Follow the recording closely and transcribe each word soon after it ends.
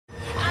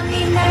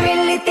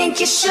think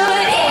you should.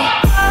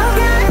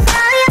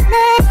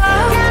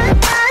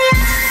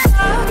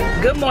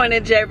 Good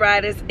morning, J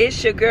Riders.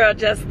 It's your girl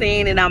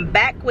Justine, and I'm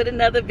back with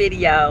another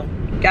video.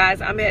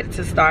 Guys, I'm headed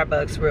to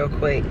Starbucks real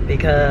quick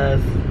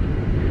because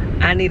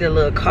I need a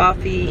little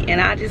coffee, and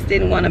I just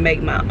didn't want to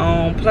make my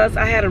own. Plus,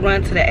 I had to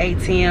run to the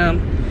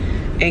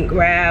ATM and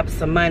grab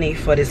some money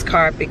for this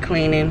carpet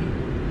cleaning.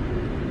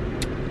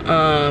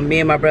 Me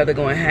and my brother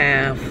going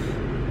half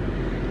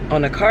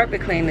on the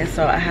carpet cleaning,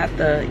 so I have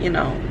to, you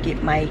know,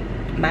 get my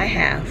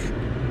half.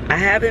 I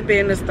haven't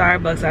been to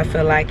Starbucks, I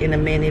feel like, in a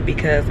minute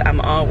because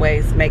I'm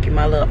always making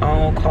my little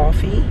own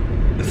coffee.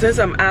 Since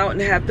I'm out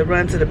and have to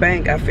run to the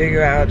bank, I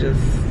figure I'll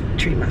just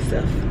treat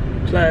myself.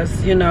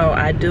 Plus, you know,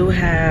 I do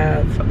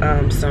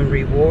have some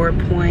reward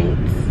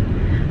points,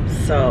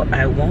 so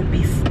I won't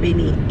be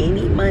spending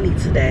any money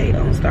today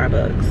on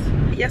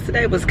Starbucks.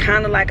 Yesterday was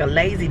kind of like a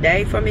lazy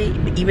day for me,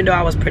 even though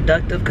I was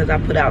productive because I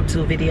put out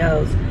 2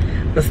 videos.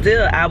 But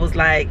still, I was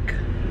like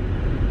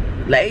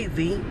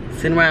lazy,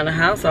 sitting around the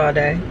house all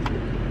day,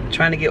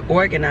 trying to get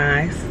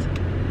organized.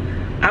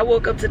 I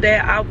woke up today,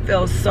 I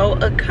felt so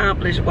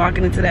accomplished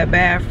walking into that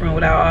bathroom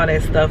without all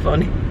that stuff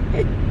on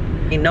it.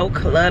 Ain't no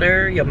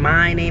clutter, your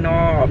mind ain't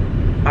all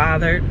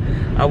bothered.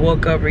 I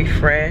woke up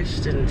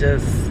refreshed and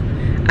just,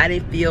 I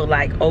didn't feel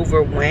like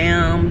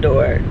overwhelmed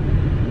or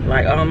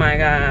like, oh my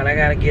God, I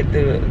gotta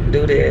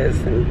do this.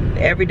 And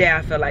every day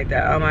I felt like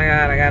that. Oh my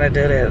God, I gotta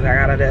do this, I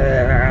gotta do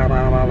this,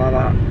 blah, blah, blah,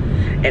 blah.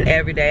 And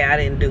every day I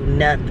didn't do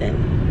nothing.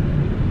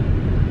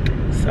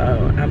 So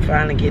I'm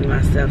finally getting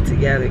myself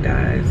together,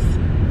 guys.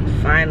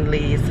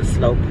 Finally, it's a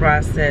slow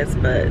process,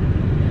 but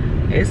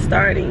it's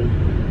starting.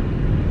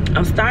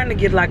 I'm starting to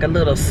get like a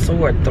little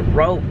sore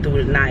throat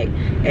through the night,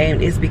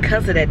 and it's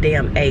because of that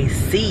damn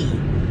AC.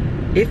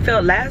 It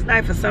felt, last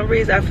night for some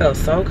reason, I felt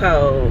so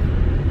cold.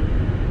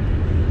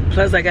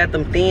 Plus I got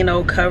them thin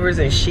old covers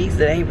and sheets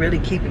that ain't really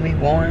keeping me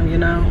warm, you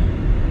know.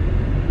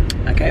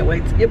 I can't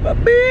wait to get my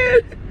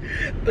bed.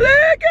 Please,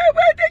 I can't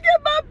wait to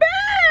get my bed.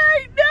 I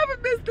ain't never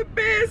missed the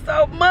bed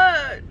so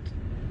much.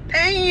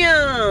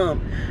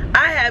 Damn.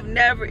 I have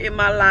never in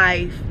my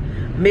life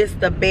missed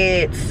the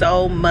bed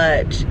so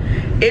much.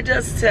 It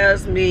just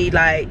tells me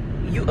like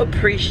you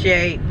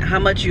appreciate how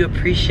much you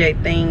appreciate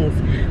things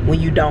when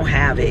you don't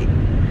have it.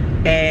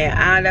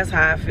 And that's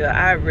how I feel.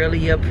 I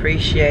really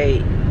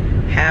appreciate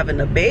having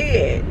a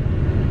bed,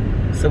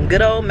 some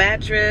good old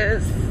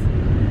mattress.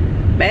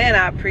 Man,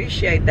 I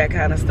appreciate that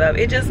kind of stuff.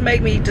 It just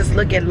make me just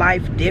look at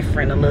life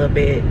different a little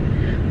bit.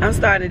 I'm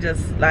starting to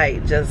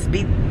just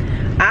be,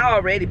 I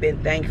already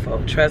been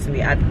thankful, trust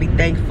me. I be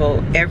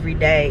thankful every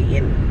day,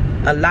 and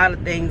a lot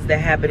of things that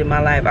happen in my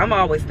life, I'm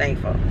always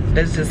thankful.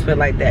 Let's just feel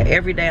like that.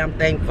 Every day I'm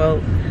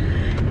thankful.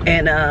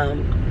 And I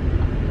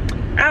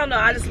don't know,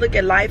 I just look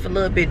at life a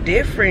little bit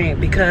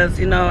different because,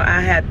 you know,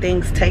 I had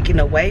things taken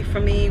away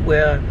from me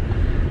where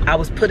I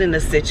was put in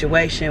a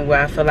situation where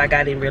I feel like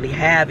I didn't really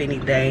have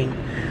anything.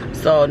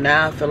 So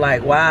now I feel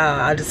like,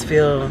 wow, I just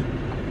feel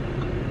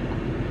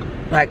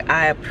like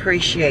I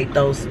appreciate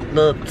those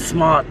little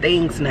small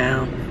things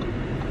now.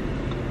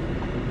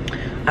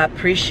 I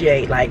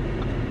appreciate like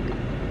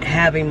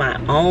having my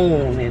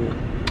own,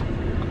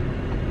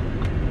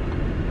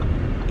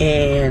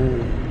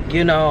 and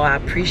you know, I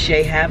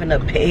appreciate having a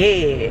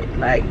bed.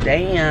 Like,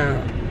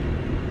 damn.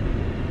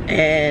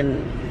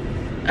 And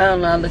I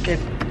don't know, look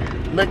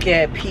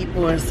at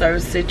people in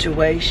certain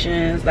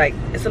situations. Like,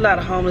 it's a lot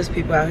of homeless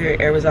people out here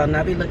in Arizona, and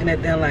I be looking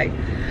at them like,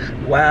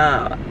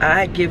 wow,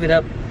 I give it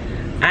up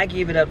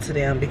to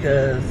them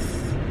because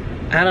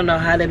I don't know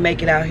how they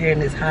make it out here in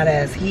this hot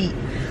ass heat.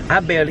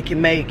 I barely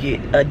can make it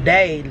a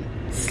day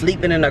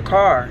sleeping in a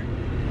car.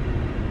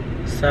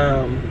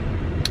 So,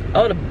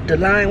 oh, the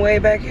line way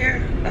back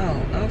here?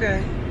 Oh,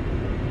 okay.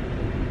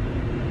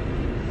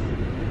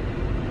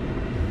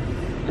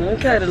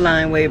 Okay, the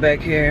line way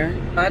back here.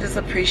 I just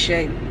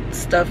appreciate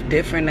stuff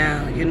different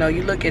now. You know,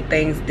 you look at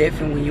things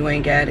different when you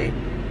ain't got it.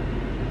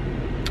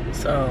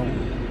 So,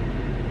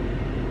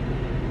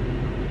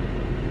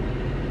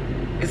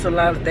 it's a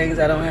lot of things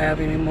I don't have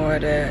anymore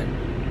that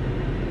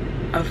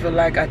I feel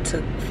like I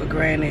took for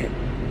granted.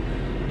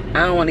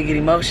 I don't want to get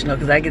emotional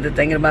because I get to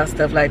thinking about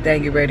stuff like that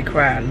and get ready to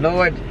cry.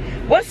 Lord,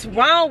 what's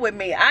wrong with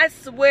me? I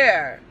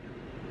swear,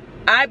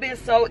 I've been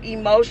so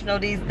emotional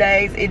these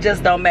days, it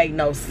just don't make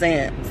no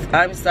sense.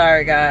 I'm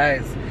sorry,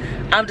 guys.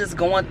 I'm just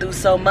going through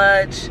so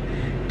much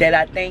that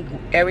I think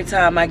every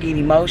time I get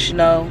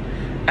emotional,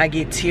 I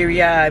get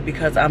teary-eyed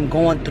because I'm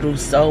going through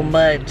so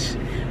much.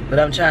 But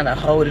I'm trying to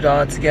hold it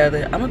all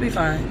together. I'm gonna be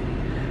fine.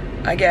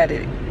 I got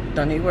it.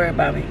 Don't need to worry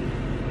about me.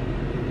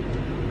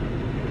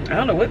 I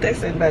don't know what they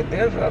sitting back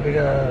there for,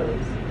 because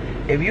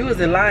if you was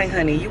in line,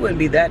 honey, you wouldn't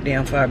be that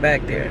damn far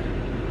back there.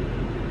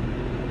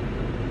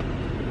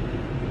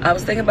 I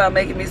was thinking about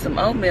making me some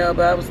oatmeal,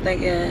 but I was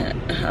thinking,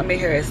 I'm in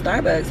here at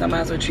Starbucks, I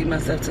might as well treat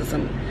myself to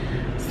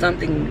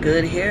something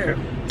good here.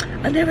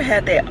 I never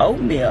had that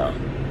oatmeal.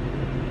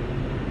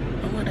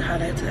 I wonder how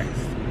that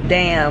tastes.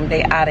 Damn,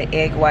 they out of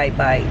egg white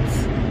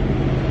bites.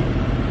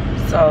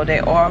 So they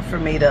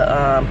offered me the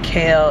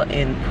kale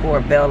and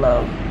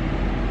portobello.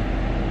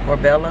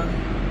 portobello,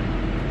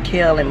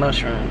 kale and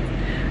mushrooms.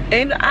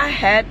 And I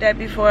had that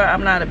before.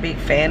 I'm not a big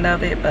fan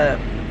of it, but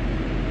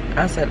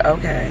I said,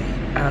 okay,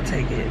 I'll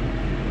take it.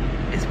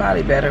 It's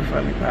probably better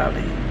for me,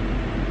 probably.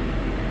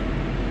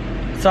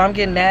 So I'm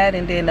getting that,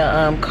 and then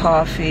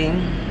coffee.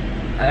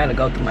 I gotta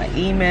go through my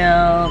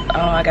email. Oh,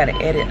 I gotta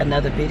edit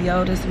another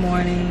video this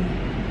morning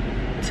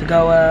to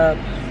go up.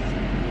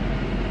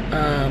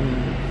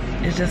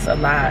 It's just a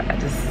lot. I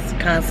just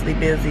constantly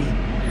busy,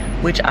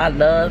 which I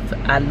love.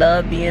 I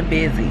love being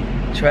busy.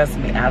 Trust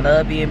me, I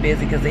love being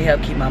busy because they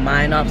help keep my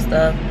mind off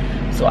stuff.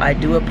 So I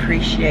do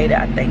appreciate it.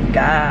 I thank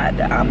God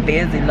that I'm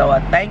busy,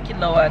 Lord. Thank you,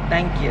 Lord.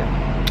 Thank you.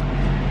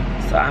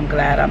 So I'm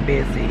glad I'm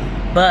busy.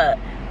 But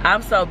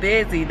I'm so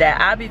busy that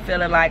I be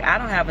feeling like I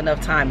don't have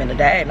enough time in the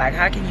day. Like,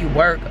 how can you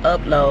work,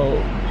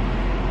 upload,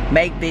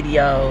 make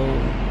video,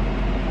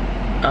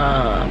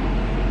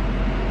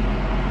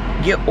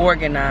 get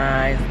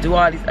organized, do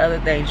all these other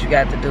things you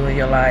got to do in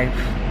your life?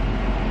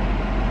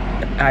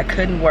 I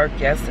couldn't work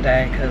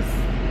yesterday because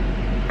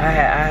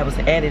I was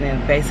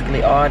editing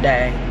basically all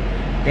day.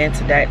 Then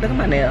today, look at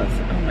my nails.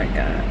 Oh my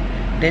God.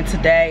 Then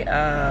today,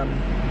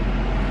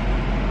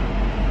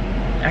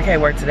 I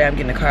can't work today. I'm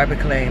getting the carpet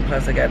clean.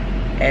 Plus I got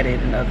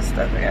edit and other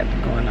stuff I got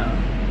going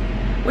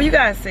on. Well, you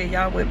guys see,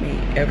 y'all with me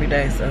every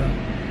day. So,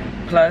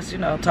 plus, you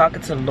know,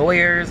 talking to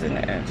lawyers and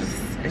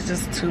it's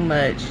just too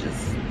much.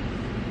 Just,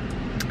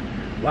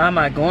 why am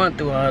I going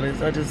through all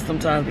this? I just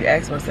sometimes be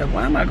asking myself,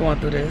 why am I going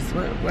through this?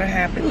 What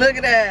happened? Look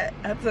at that.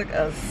 I took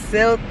a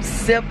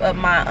sip of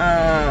my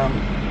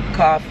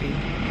coffee,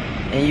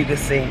 and you can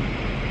see.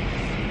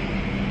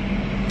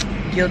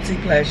 Guilty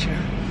pleasure.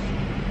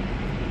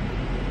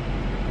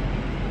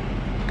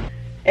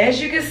 As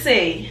you can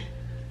see,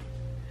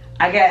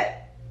 I got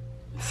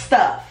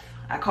stuff.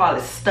 I call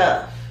it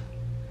stuff,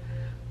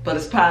 but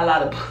it's probably a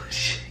lot of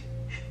bullshit.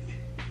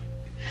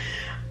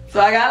 So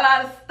I got a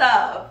lot of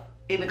stuff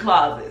in the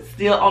closet,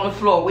 still on the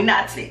floor. We're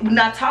not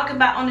talking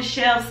about on the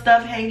shelf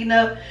stuff hanging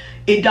up.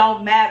 It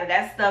don't matter.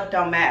 That stuff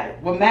don't matter.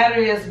 What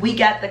matters is we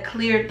got to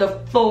clear the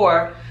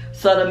floor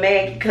so the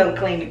man can come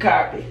clean the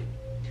carpet.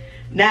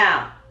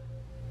 Now,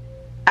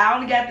 I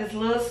only got this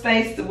little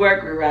space to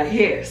work with right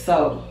here,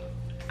 so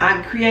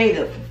I'm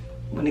creative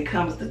when it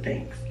comes to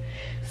things.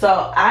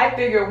 So I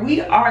figure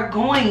we are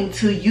going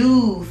to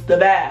use the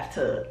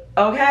bathtub,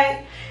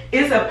 okay?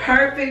 It's a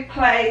perfect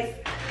place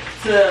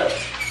to.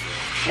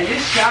 And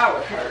this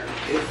shower curtain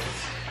is,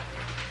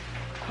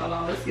 hold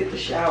on, let's get the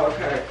shower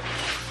curtain.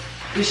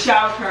 This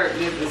shower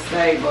curtain is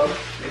stable.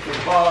 If it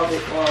falls,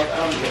 it falls. I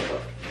don't give a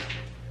fuck.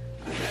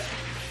 Okay.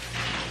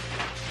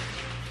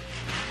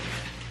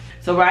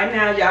 So right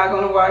now, y'all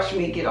gonna watch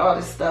me get all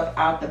this stuff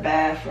out the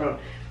bathroom.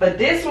 But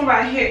this one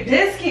right here,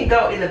 this can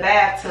go in the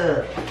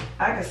bathtub.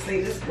 I can see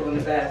this go in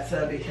the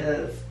bathtub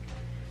because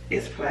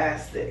it's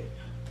plastic.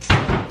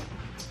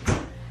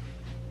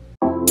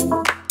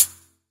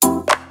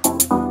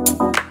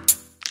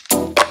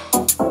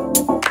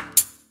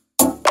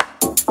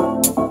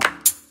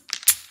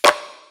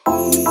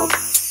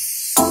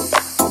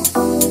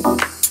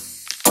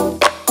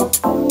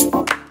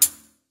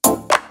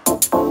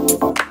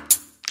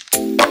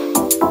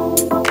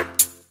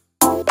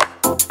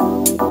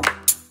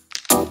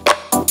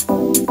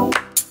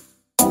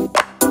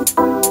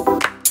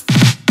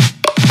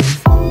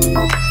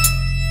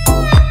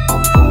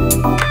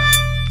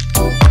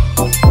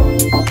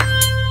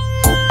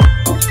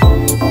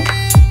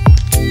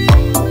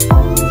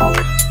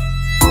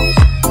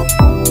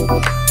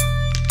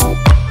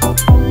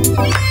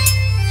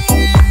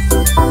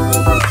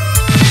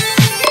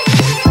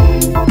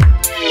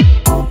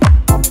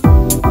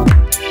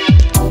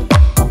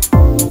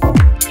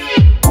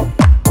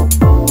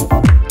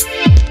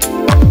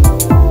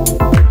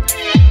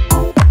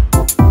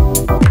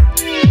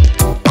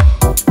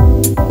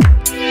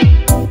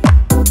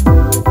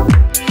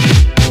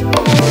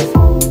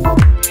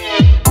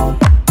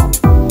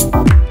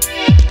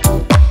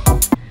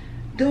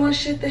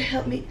 Shit to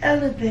help me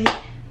elevate.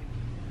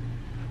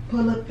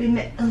 Pull up in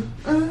that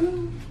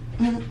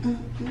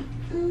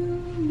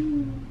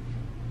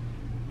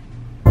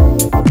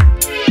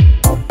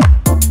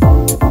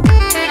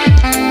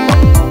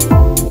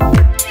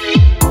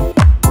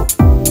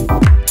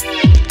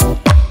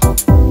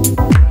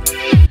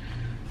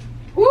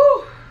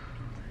Woo!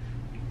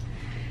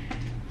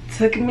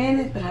 Took a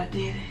minute, but I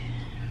did it.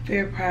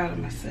 Very proud of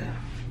myself.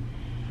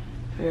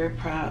 Very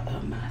proud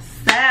of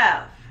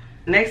myself.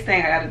 Next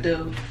thing I gotta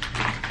do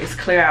is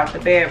clear out the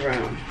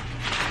bedroom.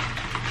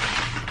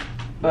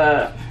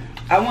 But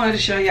I wanted to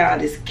show y'all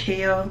this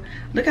kale.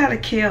 Look how the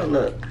kale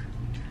look.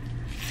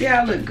 See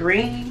how it look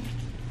green?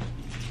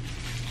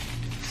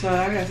 So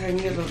I gotta take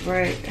me a little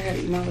break. I gotta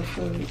eat my little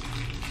food.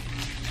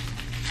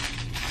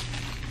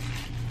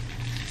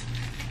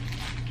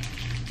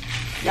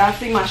 Y'all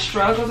see my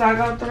struggles I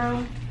go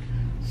through?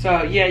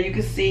 So yeah, you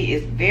can see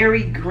it's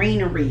very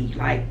greenery,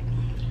 like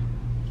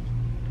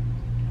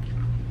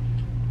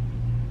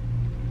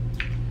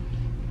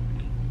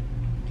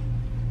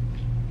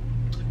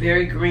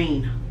very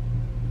green,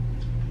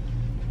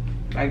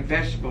 like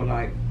vegetable,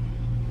 like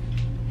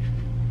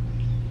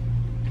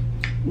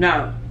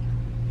Now,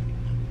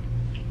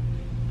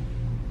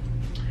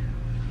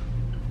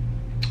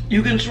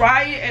 you can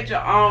try it at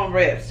your own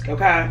risk,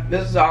 okay?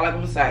 This is all I'm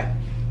gonna say.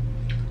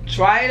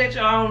 Try it at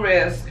your own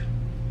risk.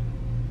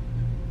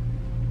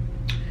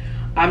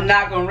 I'm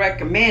not gonna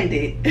recommend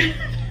it.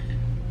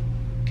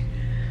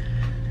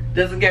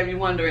 Doesn't get me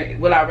wondering,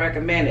 will I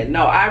recommend it?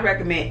 No, I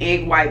recommend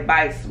egg white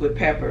bites with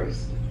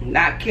peppers,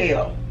 not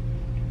kale.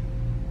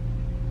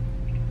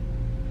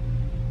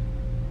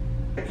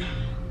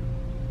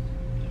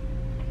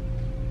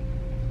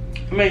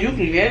 I mean, you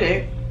can get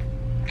it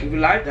if you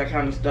like that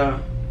kind of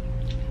stuff.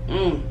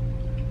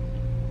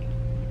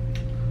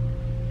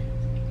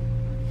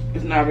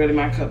 It's not really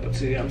my cup of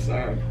tea, I'm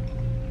sorry.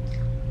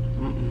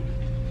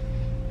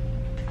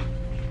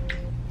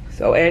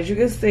 So as you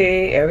can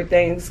see,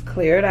 everything's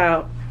cleared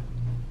out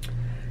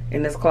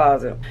in this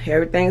closet.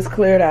 Everything's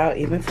cleared out,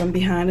 even from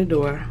behind the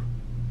door.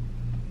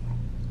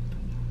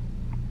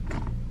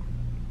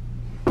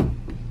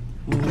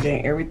 And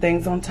then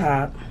everything's on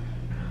top.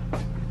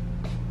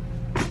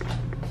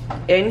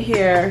 In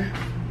here,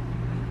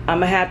 I'm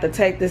gonna have to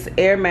take this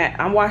air mat.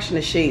 I'm washing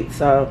the sheets,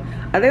 so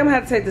I think I'm gonna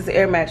have to take this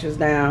air mattress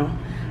down.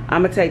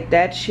 I'm gonna take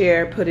that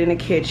chair, put it in the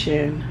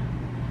kitchen,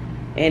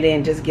 and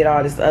then just get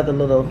all this other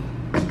little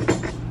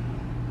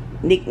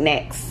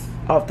knickknacks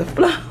off the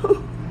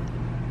floor.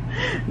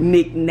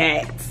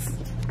 Knickknacks.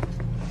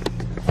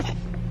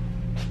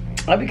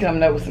 I'll be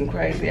coming up with some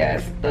crazy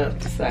ass stuff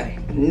to say.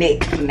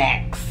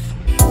 Knickknacks.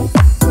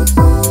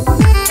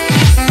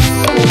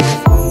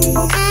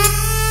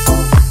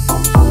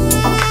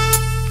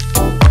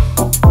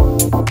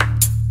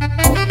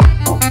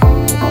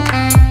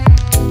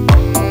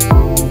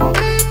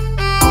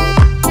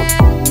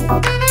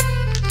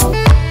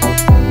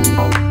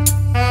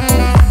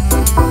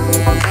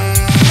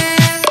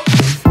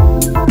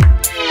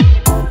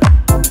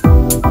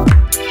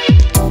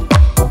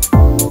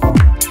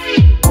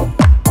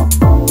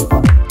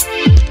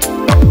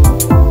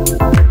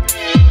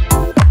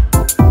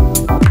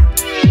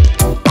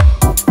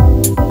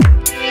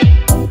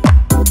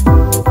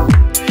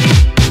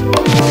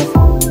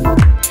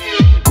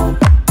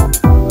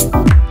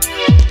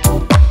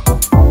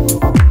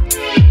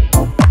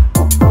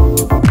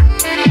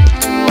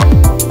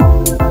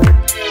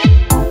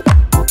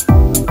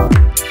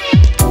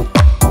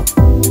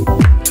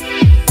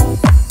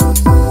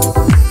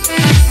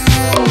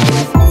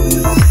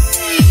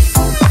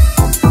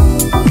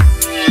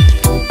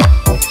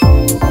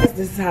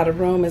 How the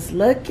room is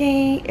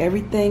looking.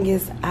 Everything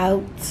is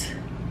out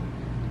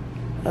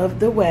of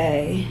the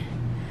way.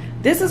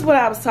 This is what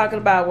I was talking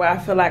about, where I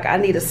feel like I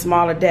need a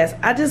smaller desk.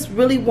 I just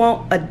really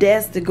want a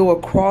desk to go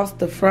across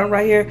the front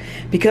right here,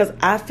 because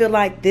I feel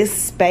like this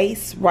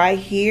space right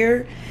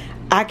here,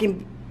 I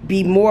can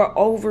be more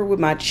over with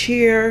my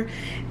chair,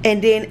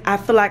 and then I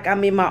feel like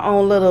I'm in my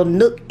own little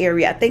nook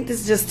area. I think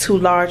this is just too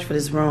large for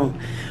this room.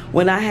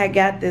 When I had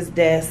got this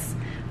desk,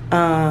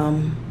 I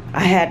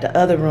had the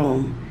other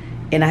room,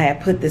 and I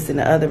had put this in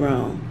the other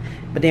room.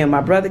 But then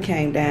my brother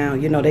came down,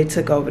 you know, they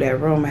took over that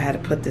room. I had to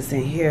put this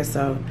in here,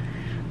 so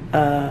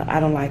I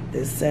don't like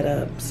this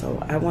setup.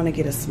 So I want to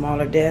get a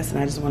smaller desk, and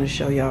I just want to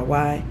show y'all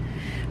why.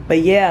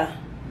 But yeah,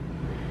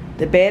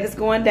 the bed is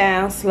going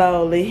down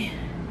slowly.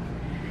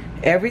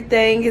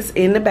 Everything is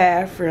in the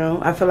bathroom.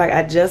 I feel like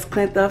I just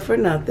cleaned up for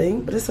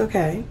nothing, but it's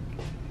okay.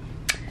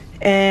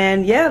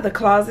 And yeah, the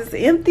closet's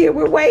empty.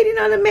 We're waiting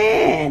on the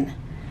man.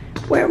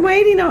 We're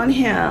waiting on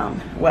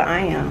him. Well, I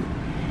am.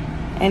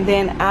 And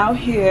then out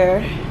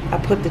here, I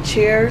put the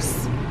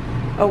chairs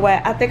away.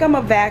 I think I'm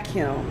a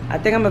vacuum.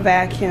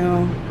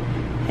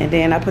 And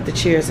then I put the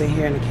chairs in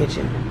here in the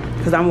kitchen,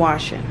 because I'm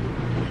washing.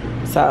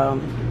 So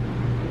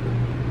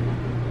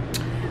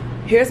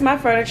here's my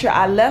furniture.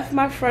 I left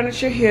my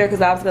furniture here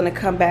because I was going to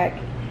come back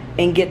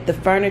and get the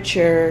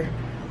furniture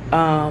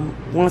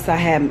once I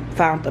had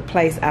found the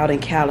place out in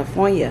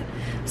California.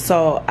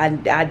 So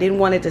I didn't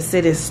want it to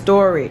sit in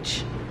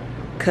storage,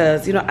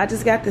 because, you know, I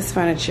just got this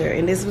furniture,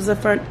 and this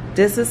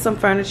is some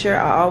furniture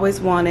I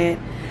always wanted.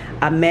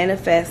 I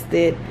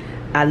manifested.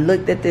 I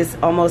looked at this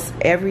almost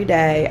every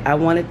day. I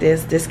wanted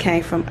this. This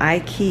came from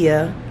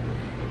IKEA.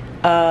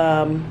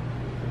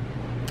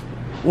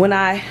 When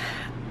I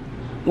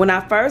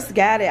first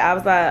got it, I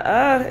was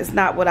like, it's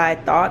not what I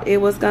thought it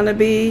was gonna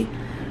be.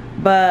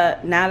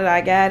 But now that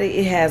I got it,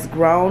 it has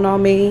grown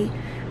on me.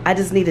 I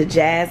just need to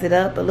jazz it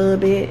up a little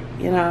bit,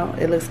 you know.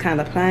 It looks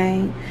kind of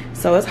plain,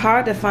 so it's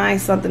hard to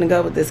find something to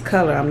go with this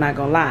color, I'm not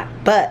gonna lie.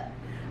 But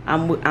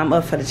I'm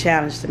up for the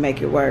challenge to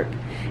make it work.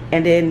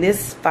 And then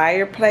this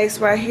fireplace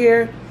right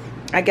here,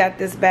 I got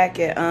this back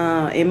at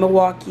in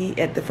Milwaukee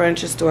at the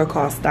furniture store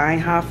called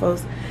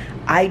Steinhofers.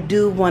 I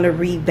do want to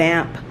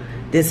revamp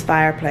this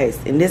fireplace,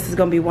 and this is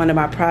gonna be one of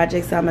my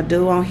projects I'm gonna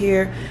do on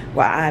here,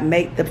 where I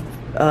make the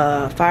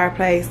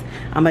fireplace.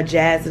 I'm gonna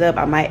jazz it up.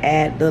 I might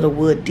add little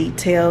wood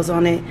details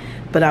on it,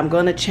 but I'm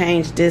gonna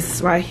change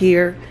this right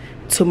here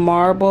to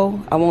marble.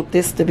 I want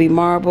this to be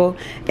marble,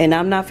 and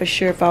I'm not for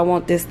sure if I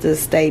want this to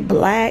stay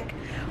black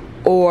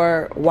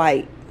or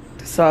white.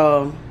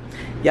 So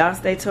y'all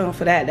stay tuned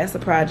for that. That's a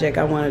project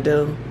I want to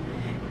do.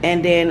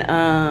 And then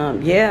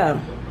yeah,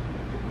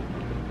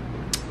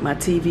 my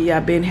TV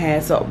I've been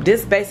had. So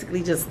this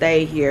basically just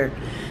stayed here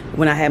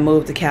when I had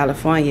moved to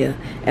California,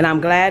 and I'm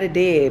glad it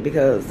did,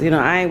 because, you know,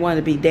 I ain't want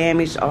to be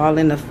damaged all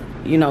in the,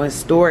 you know, in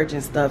storage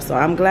and stuff. So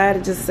I'm glad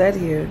it just sat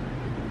here.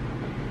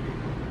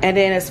 And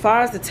then as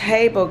far as the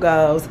table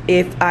goes,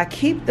 if I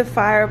keep the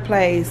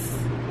fireplace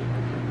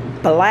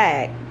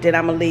black, then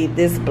I'm gonna leave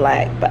this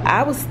black. But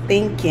I was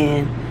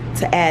thinking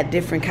to add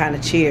different kind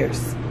of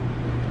chairs,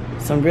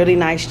 some really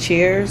nice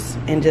chairs,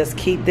 and just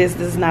keep this.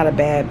 This is not a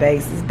bad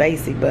base. It's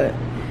basic, but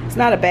it's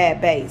not a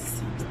bad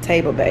base. It's a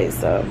table base.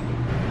 So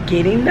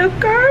getting the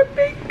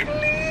carpet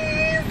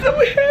clean,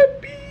 so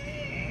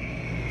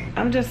happy.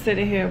 I'm just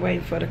sitting here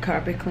waiting for the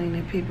carpet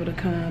cleaning people to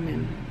come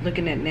and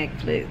looking at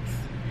Netflix.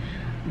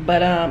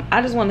 But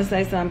I just want to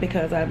say something,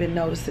 because I've been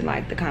noticing,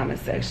 like, the comment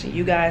section,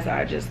 you guys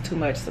are just too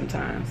much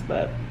sometimes.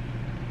 But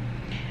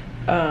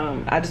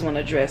I just want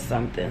to address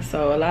something.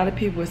 So a lot of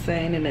people were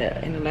saying in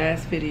the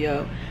last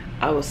video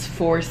I was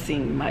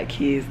forcing my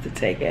kids to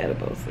take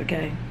edibles.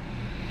 Okay,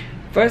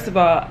 first of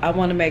all, I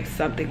want to make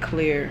something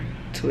clear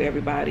to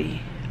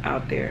everybody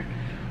out there.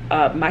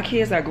 My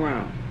kids are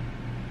grown.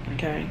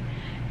 Okay,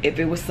 if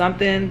it was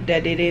something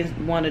that they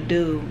didn't want to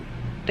do,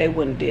 they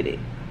wouldn't did it.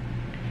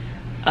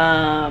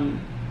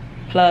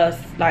 Plus,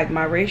 like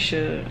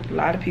Marisha, a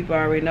lot of people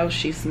already know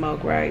she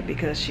smoke, right?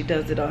 Because she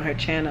does it on her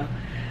channel.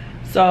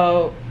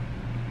 So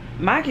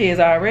my kids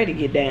already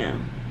get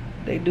down.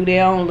 They do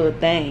their own little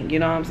thing, you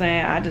know what I'm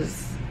saying?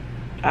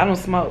 I don't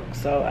smoke,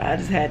 so I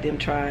just had them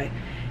try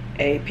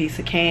a piece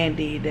of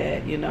candy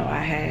that, you know,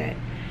 I had.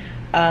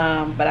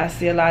 But I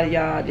see a lot of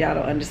y'all don't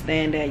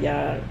understand that,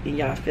 y'all, in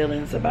y'all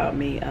feelings about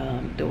me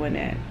doing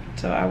that.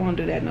 So I won't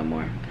do that no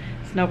more.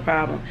 It's no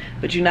problem.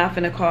 But you're not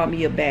finna call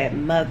me a bad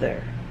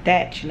mother.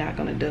 That you're not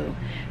gonna do,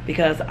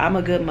 because I'm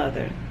a good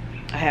mother.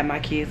 I had my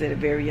kids at a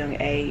very young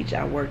age.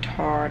 I worked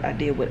hard. I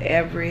did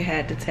whatever it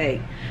had to take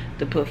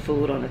to put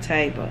food on the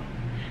table.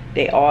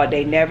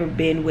 They never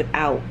been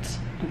without.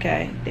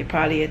 Okay, they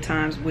probably at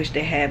times wish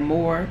they had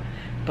more,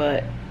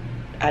 but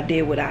I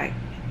did what I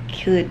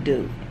could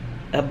do,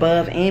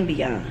 above and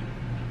beyond.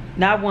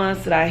 Not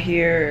once did I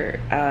hear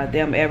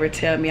them ever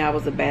tell me I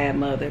was a bad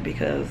mother,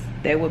 because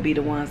they would be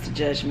the ones to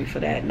judge me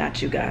for that,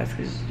 not you guys,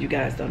 because you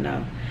guys don't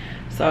know.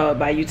 So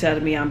by you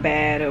telling me I'm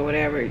bad or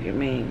whatever, you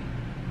mean,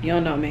 you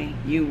don't know me.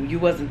 You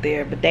wasn't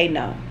there, but they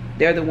know.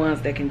 They're the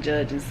ones that can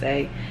judge and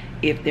say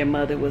if their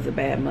mother was a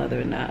bad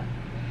mother or not.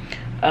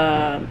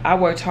 I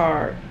worked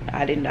hard.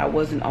 I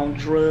wasn't on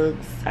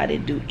drugs. I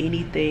didn't do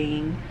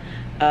anything.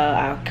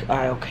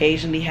 I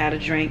occasionally had a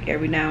drink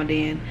every now and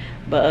then,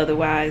 but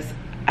otherwise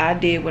I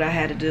did what I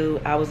had to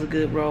do. I was a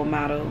good role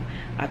model.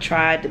 I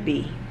tried to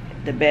be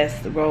the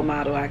best role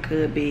model I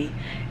could be,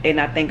 and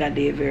I think I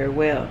did very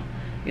well.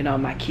 You know,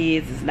 my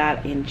kids is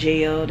not in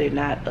jail. They're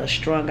not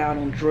strung out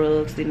on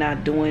drugs. They're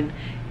not doing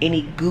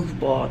any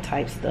goofball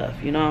type stuff.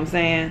 You know what I'm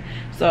saying?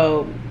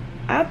 So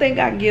I think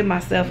I can give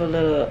myself a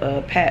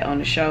little pat on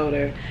the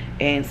shoulder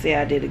and say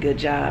I did a good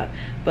job.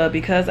 But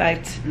because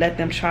I let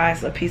them try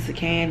a piece of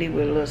candy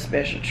with a little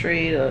special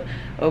treat or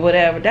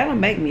whatever, that don't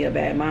make me a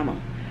bad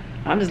mama.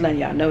 I'm just letting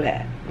y'all know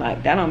that.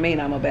 Like, that don't mean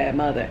I'm a bad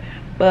mother.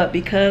 But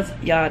because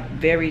y'all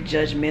very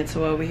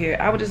judgmental over here,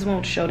 I would just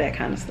won't show that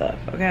kind of stuff,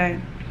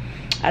 okay?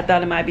 I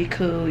thought it might be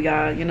cool,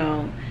 y'all, you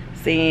know,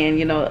 seeing,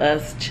 you know,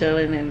 us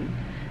chilling and,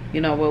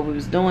 you know, what we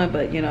was doing.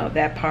 But, you know,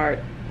 that part,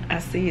 I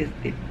see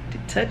it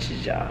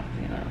touches y'all,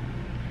 you know.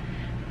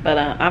 But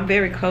I'm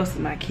very close to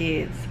my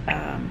kids.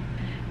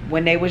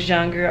 When they was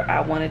younger,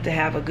 I wanted to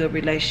have a good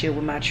relationship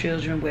with my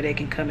children where they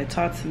can come and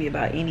talk to me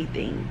about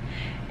anything.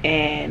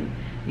 And,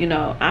 you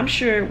know, I'm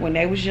sure when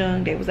they was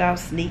young, they was out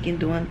sneaking,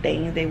 doing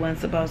things they wasn't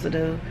supposed to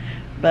do.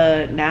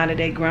 But now that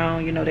they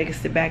grown, you know, they can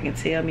sit back and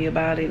tell me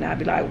about it, and I'd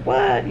be like,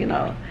 what? You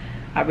know,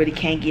 I really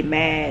can't get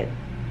mad.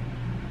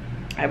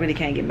 I really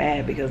can't get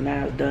mad, because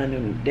now it's done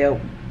and they're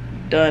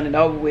done and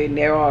over with, and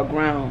they're all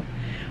grown.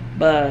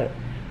 But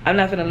I'm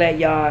not gonna let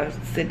y'all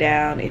sit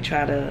down and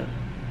try to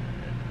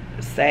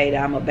say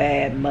that I'm a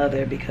bad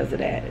mother because of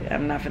that.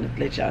 I'm not gonna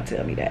let y'all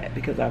tell me that,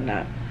 because I'm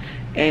not.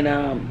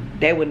 And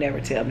they would never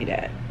tell me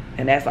that.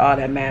 And that's all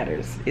that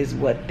matters, is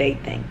what they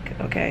think,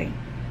 okay?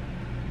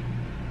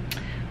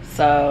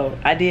 So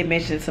I did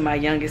mention to my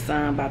youngest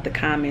son about the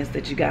comments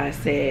that you guys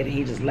said, and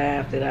he just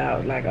laughed it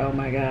out, like, oh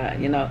my God,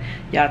 you know,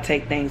 y'all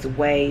take things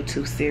way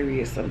too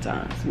serious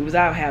sometimes. We was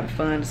out having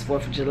fun. It's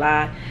 4th of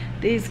July.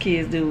 These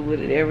kids do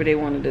whatever they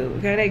want to do,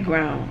 okay? They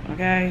grown,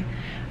 okay?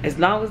 As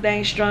long as they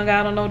ain't strung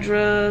out on no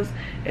drugs,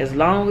 as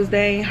long as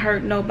they ain't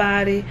hurt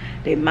nobody,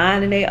 they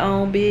minding their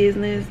own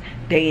business,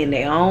 they in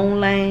their own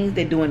lanes,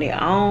 they doing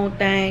their own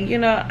thing, you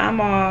know,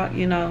 I'm all,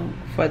 you know,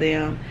 for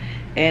them.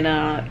 And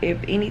if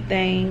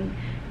anything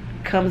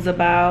comes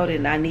about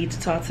and I need to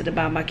talk to them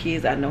about my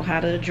kids, I know how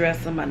to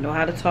address them. I know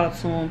how to talk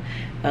to them.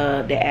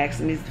 They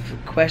ask me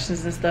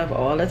questions and stuff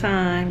all the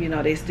time. You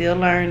know, they still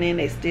learning.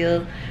 They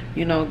still,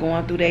 you know,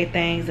 going through their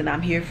things, and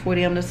I'm here for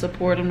them to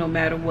support them no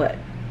matter what.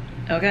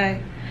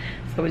 Okay?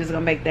 So we're just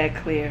gonna make that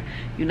clear.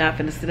 You're not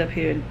gonna sit up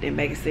here and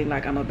make it seem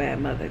like I'm a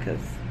bad mother,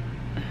 because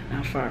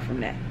Not far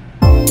from that.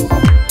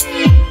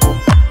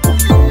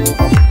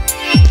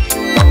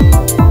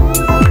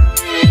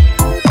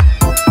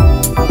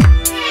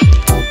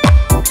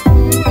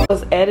 I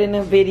was editing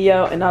a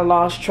video and I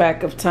lost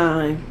track of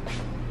time.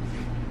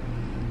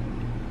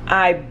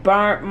 I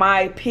burnt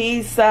my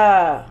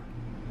pizza.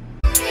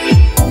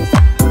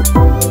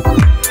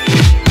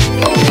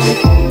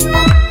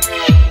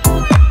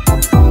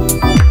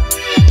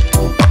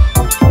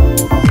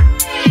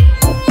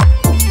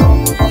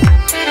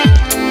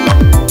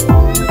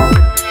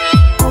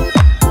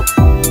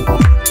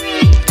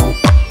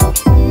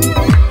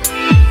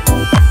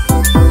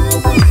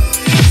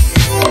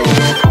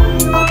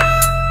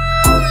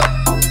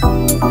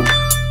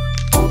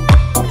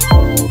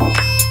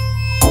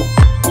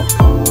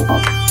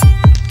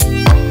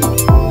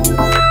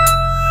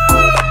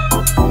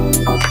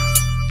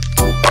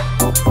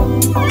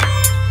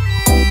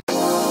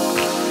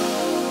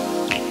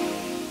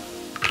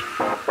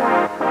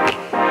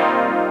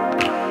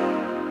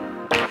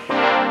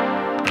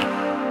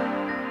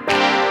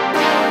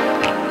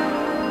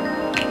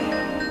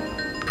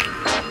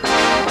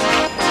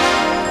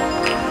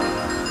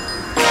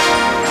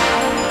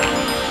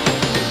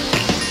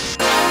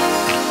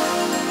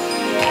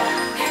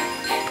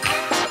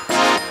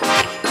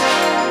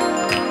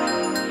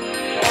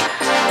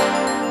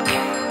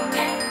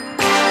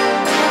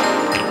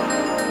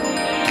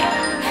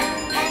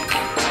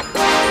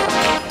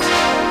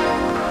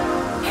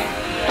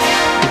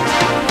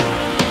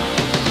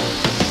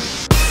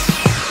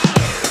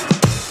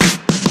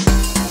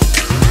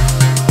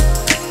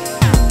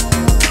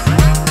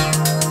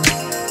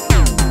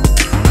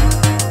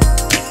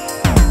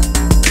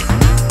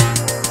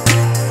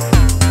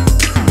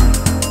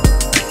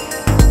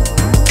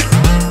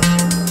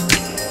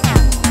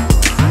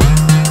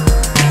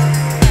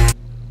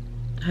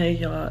 Hey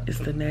y'all, it's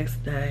the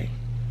next day.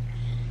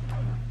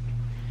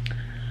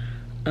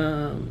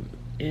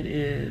 It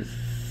is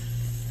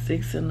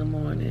 6 in the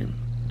morning,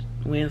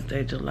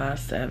 Wednesday, July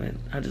 7th.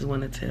 I just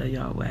want to tell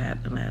y'all what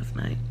happened last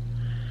night.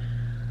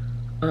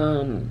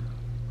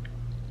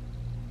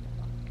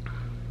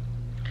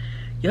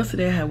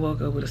 Yesterday I had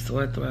woke up with a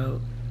sore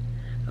throat,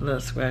 a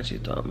little scratchy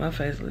throat. My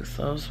face looks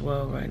so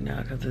swole right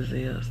now because this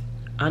is.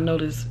 I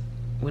noticed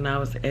when I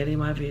was editing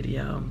my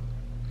video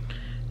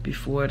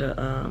before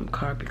the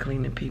carpet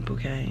cleaning people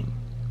came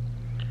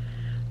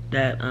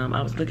that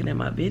I was looking at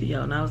my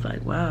video and I was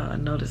like, wow, I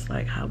noticed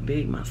like how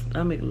big my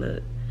stomach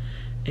looked.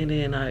 And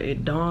then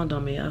it dawned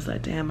on me, I was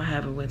like, damn, I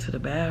haven't went to the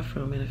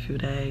bathroom in a few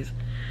days.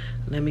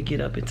 Let me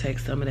get up and take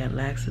some of that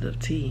laxative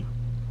tea.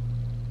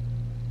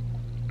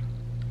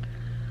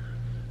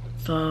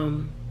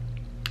 So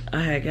I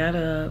had got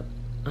up,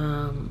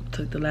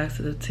 took the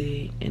laxative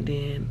tea, and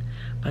then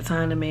by the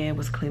time the man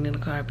was cleaning the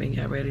carpet and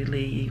got ready to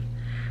leave,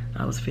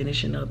 I was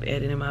finishing up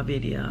editing my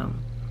video.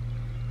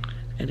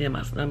 And then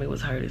my stomach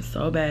was hurting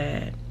so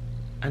bad,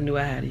 I knew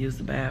I had to use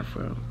the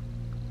bathroom.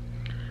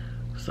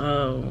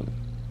 So,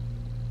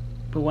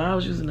 but while I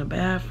was using the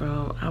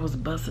bathroom, I was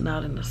busting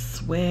out in the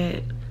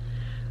sweat.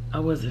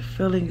 I wasn't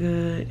feeling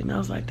good. And I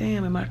was like,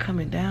 damn, am I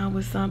coming down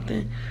with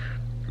something?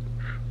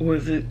 Or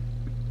is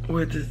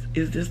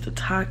this the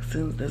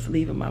toxins that's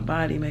leaving my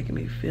body making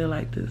me feel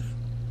like this?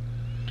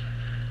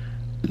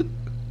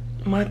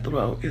 My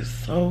throat is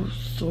so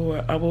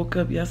sore. I woke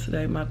up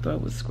yesterday, my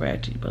throat was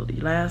scratchy, but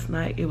last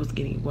night it was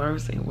getting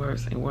worse and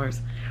worse and worse.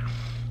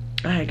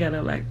 I had got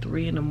up like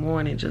 3 in the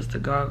morning just to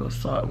gargle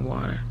salt and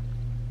water.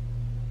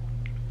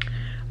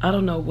 I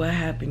don't know what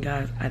happened,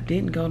 guys. I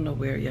didn't go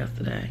nowhere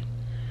yesterday.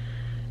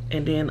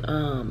 And then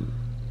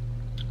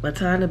by the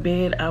time the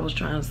bed, I was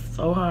trying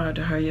so hard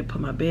to hurry up,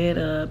 put my bed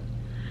up,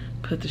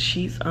 put the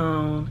sheets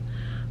on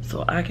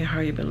so I can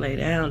hurry up and lay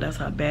down. That's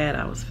how bad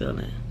I was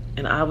feeling.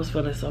 And I was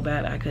feeling so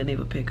bad I couldn't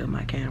even pick up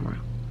my camera.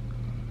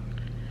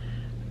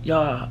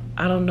 Y'all,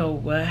 I don't know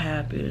what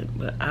happened,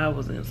 but I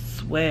was in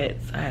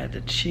sweats. I had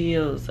the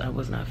chills. I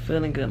was not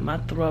feeling good. My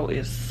throat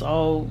is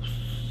so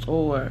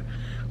sore.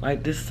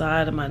 Like this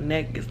side of my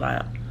neck is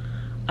like,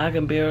 I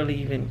can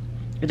barely even,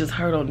 it just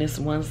hurt on this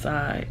one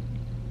side.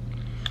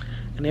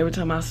 And every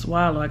time I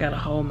swallow, I gotta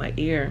hold my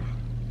ear.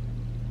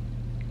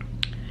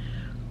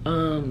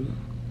 I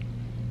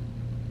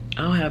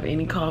don't have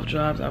any cough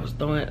drops. I was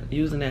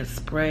using that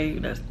spray,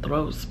 that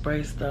throat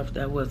spray stuff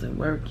that wasn't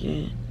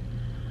working.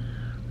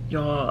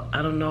 Y'all,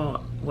 I don't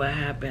know what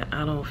happened.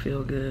 I don't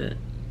feel good.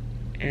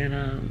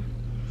 And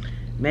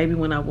maybe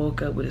when I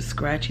woke up with a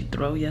scratchy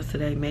throat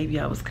yesterday, maybe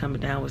I was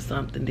coming down with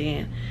something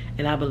then.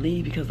 And I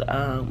believe because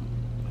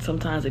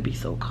sometimes it be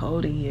so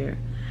cold in here,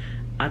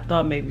 I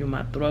thought maybe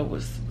my throat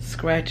was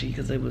scratchy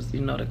because it was,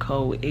 you know, the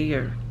cold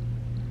air.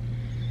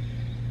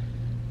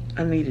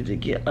 I needed to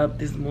get up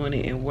this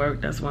morning and work.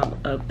 That's why I'm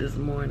up this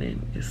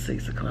morning. It's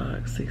 6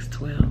 o'clock,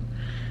 6:12.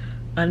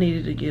 I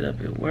needed to get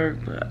up and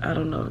work, but I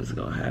don't know if it's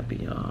gonna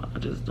happen, y'all. I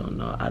just don't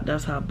know.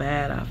 That's how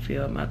bad I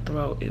feel. My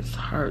throat is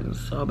hurting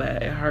so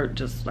bad. It hurt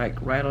just like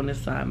right on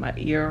this side. My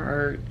ear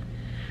hurt.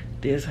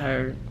 This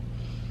hurt.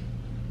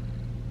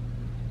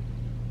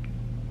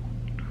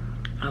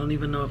 I don't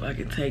even know if I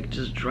could take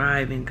just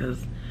driving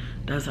because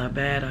That's how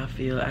bad I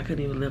feel. I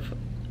couldn't even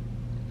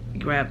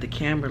grab the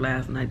camera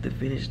last night to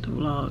finish the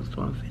vlog,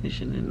 so I'm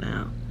finishing it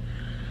now.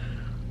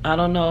 I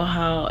don't know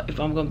if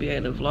I'm gonna be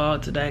able to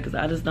vlog today, because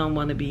I just don't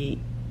want to be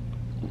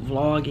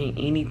vlogging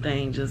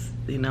anything. Just,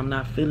 you know, I'm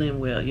not feeling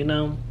well, you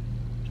know.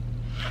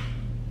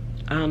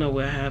 I don't know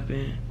what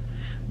happened,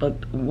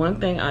 but one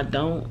thing I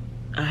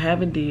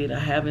haven't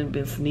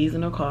been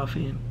sneezing or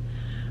coughing.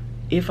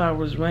 If I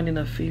was running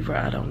a fever,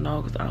 I don't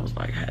know, because I was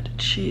like, I had the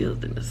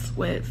chills and the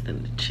sweats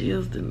and the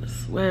chills and the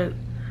sweat.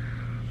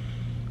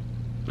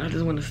 I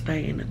just want to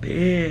stay in the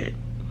bed.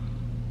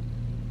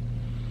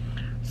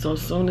 So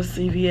as soon as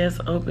CVS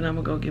open, I'm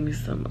gonna go get me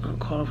some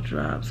cough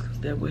drops, because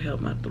that will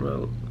help my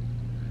throat.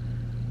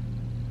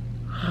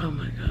 Oh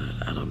my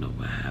God, I don't know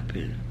what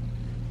happened.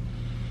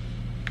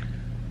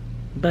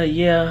 But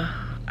yeah,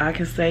 I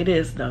can say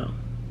this though.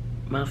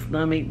 My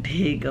stomach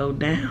did go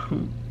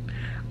down.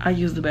 I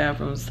used the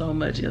bathroom so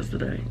much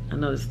yesterday. I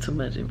know it's too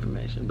much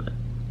information, but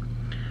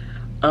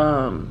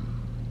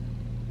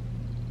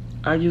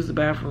I used the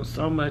bathroom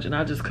so much, and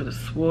I just could have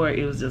swore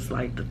it was just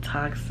like the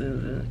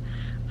toxins, and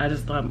I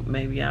just thought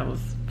maybe I was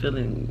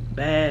feeling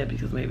bad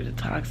because maybe the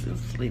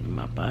toxins was leaving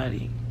my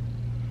body.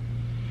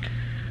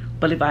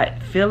 But if I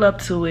feel up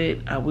to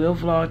it, I will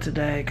vlog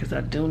today, because I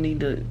do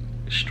need to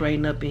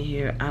straighten up in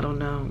here. I don't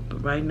know,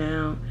 but right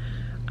now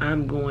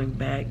I'm going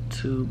back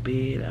to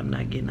bed. I'm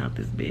not getting out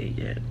this bed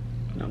yet.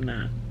 I'm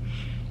not.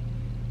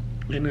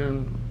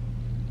 And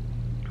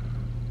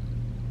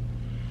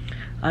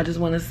I just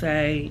want to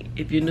say,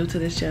 if you're new to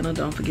this channel,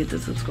 don't forget to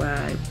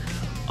subscribe.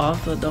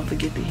 Also, don't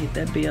forget to hit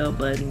that bell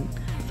button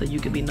so you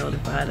can be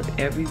notified of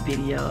every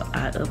video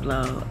I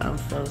upload. I'm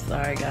so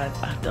sorry, guys.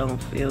 I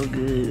don't feel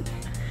good,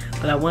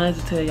 but I wanted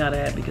to tell y'all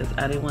that because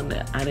I didn't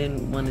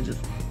want to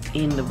just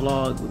end the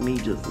vlog with me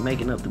just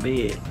making up the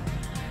bed.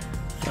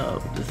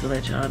 So just to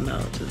let y'all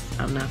know,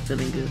 I'm not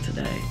feeling good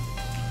today.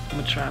 I'm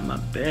gonna try my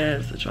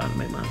best to try to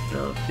make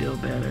myself feel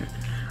better.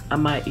 I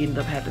might end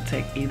up having to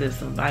take either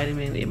some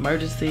vitamin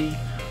emergency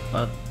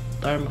or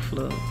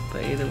Thermoflu,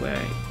 but either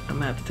way, I'm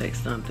gonna have to take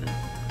something.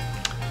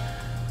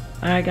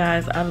 Alright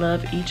guys, I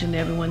love each and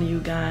every one of you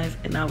guys,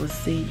 and I will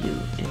see you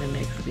in the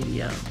next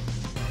video.